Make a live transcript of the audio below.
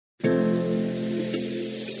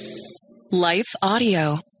Life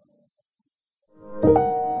Audio.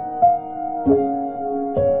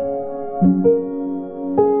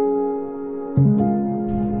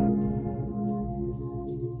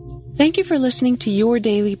 Thank you for listening to Your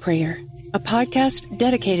Daily Prayer, a podcast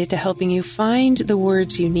dedicated to helping you find the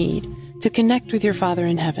words you need to connect with your Father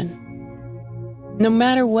in heaven. No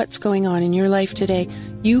matter what's going on in your life today,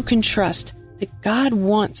 you can trust that God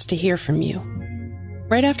wants to hear from you.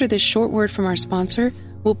 Right after this short word from our sponsor,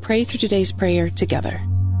 we'll pray through today's prayer together.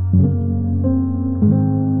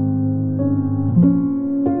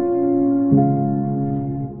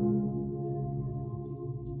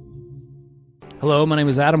 Hello, my name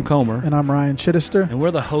is Adam Comer. And I'm Ryan Chittister. And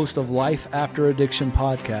we're the host of Life After Addiction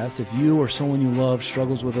podcast. If you or someone you love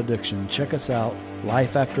struggles with addiction, check us out,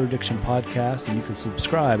 Life After Addiction podcast, and you can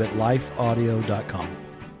subscribe at lifeaudio.com.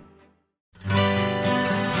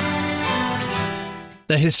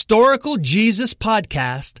 The Historical Jesus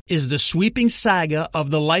Podcast is the sweeping saga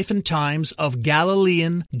of the life and times of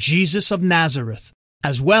Galilean Jesus of Nazareth,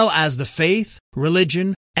 as well as the faith,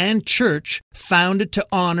 religion, and church founded to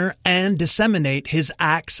honor and disseminate his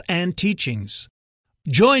acts and teachings.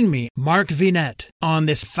 Join me, Mark Vinette, on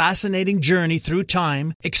this fascinating journey through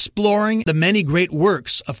time, exploring the many great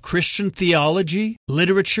works of Christian theology,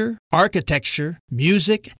 literature, architecture,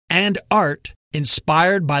 music, and art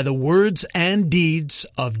inspired by the words and deeds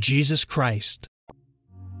of Jesus Christ.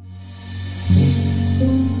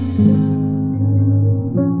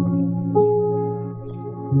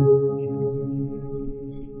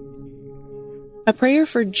 A Prayer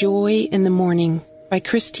for Joy in the Morning by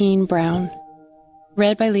Christine Brown.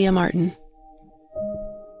 Read by Leah Martin.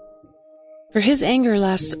 For his anger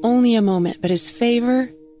lasts only a moment, but his favor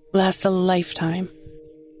lasts a lifetime.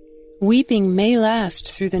 Weeping may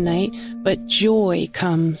last through the night, but joy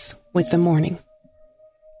comes with the morning.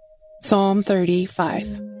 Psalm 35.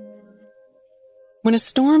 When a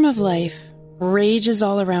storm of life rages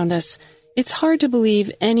all around us, it's hard to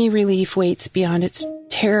believe any relief waits beyond its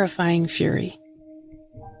terrifying fury.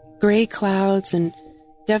 Gray clouds and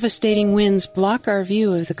devastating winds block our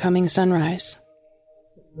view of the coming sunrise.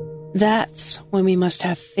 That's when we must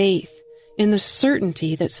have faith in the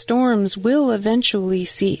certainty that storms will eventually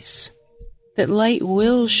cease, that light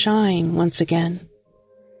will shine once again.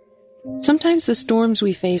 Sometimes the storms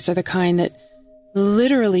we face are the kind that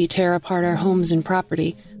literally tear apart our homes and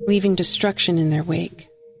property, leaving destruction in their wake.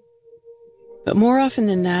 But more often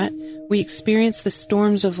than that, we experience the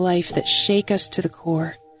storms of life that shake us to the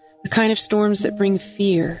core, the kind of storms that bring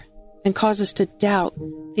fear and cause us to doubt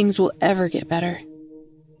things will ever get better.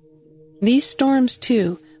 These storms,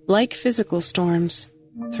 too, like physical storms,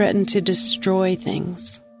 threaten to destroy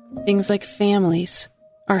things like families,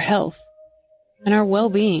 our health, and our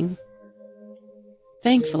well-being.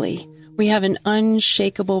 Thankfully, we have an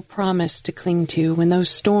unshakable promise to cling to when those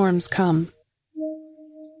storms come.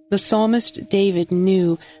 The psalmist David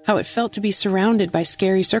knew how it felt to be surrounded by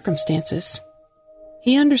scary circumstances.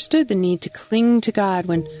 He understood the need to cling to God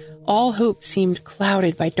when all hope seemed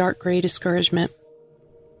clouded by dark gray discouragement.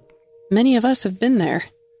 Many of us have been there,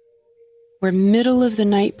 where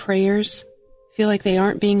middle-of-the-night prayers feel like they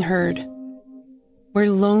aren't being heard, where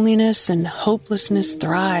loneliness and hopelessness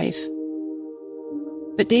thrive.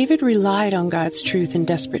 But David relied on God's truth in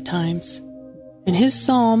desperate times, and his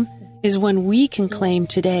psalm is one we can claim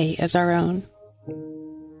today as our own.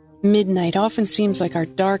 Midnight often seems like our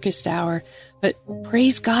darkest hour, but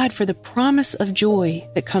praise God for the promise of joy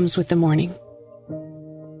that comes with the morning.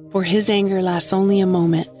 For his anger lasts only a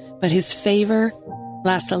moment, but his favor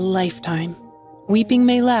lasts a lifetime. Weeping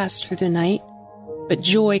may last through the night, but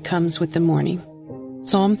joy comes with the morning.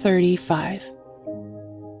 Psalm 35.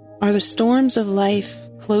 Are the storms of life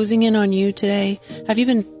closing in on you today? Have you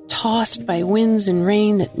been tossed by winds and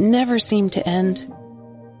rain that never seem to end?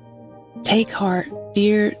 Take heart,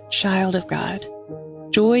 dear child of God.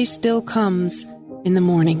 Joy still comes in the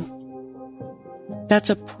morning. That's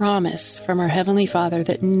a promise from our Heavenly Father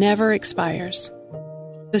that never expires.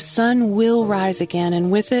 The sun will rise again, and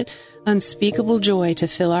with it, unspeakable joy to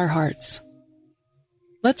fill our hearts.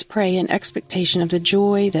 Let's pray in expectation of the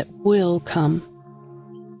joy that will come.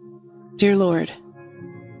 Dear Lord,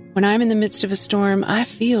 when I'm in the midst of a storm, I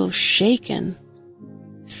feel shaken.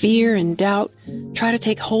 Fear and doubt try to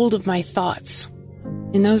take hold of my thoughts.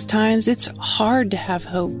 In those times, it's hard to have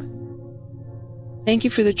hope. Thank you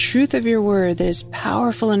for the truth of your word that is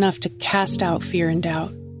powerful enough to cast out fear and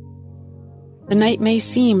doubt. The night may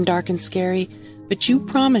seem dark and scary, but you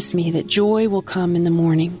promise me that joy will come in the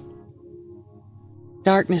morning.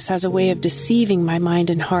 Darkness has a way of deceiving my mind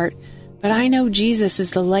and heart, but I know Jesus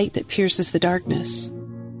is the light that pierces the darkness.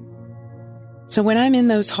 So when I'm in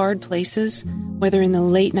those hard places, whether in the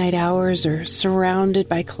late night hours or surrounded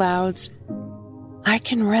by clouds, I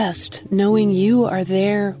can rest knowing you are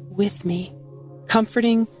there with me,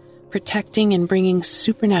 comforting, protecting, and bringing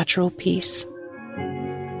supernatural peace.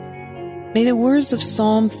 May the words of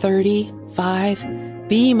Psalm 30:5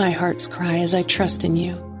 be my heart's cry as I trust in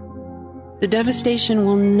you. The devastation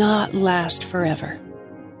will not last forever.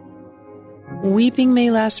 Weeping may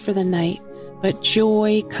last for the night, but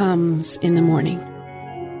joy comes in the morning.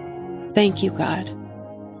 Thank you, God.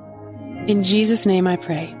 In Jesus' name I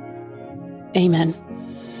pray. Amen.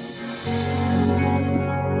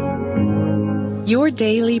 Your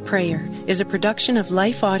Daily Prayer is a production of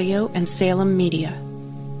Life Audio and Salem Media.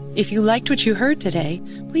 If you liked what you heard today,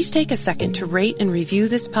 please take a second to rate and review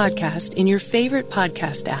this podcast in your favorite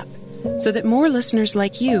podcast app so that more listeners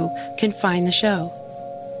like you can find the show.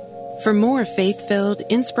 For more faith-filled,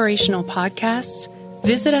 inspirational podcasts,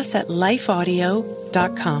 visit us at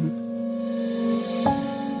lifeaudio.com.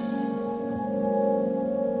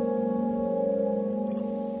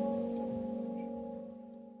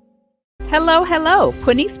 Hello,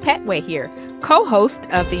 Punice Petway here, co-host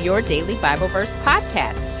of the Your Daily Bible Verse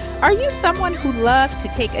podcast. Are you someone who loves to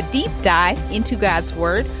take a deep dive into God's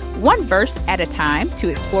Word, one verse at a time, to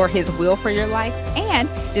explore His will for your life and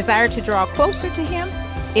desire to draw closer to Him?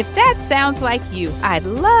 If that sounds like you, I'd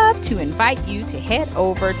love to invite you to head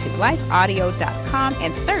over to lifeaudio.com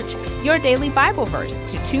and search Your Daily Bible Verse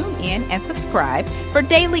to tune in and subscribe for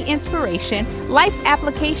daily inspiration, life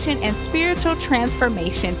application, and spiritual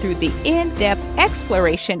transformation through the in-depth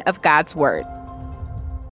exploration of God's Word.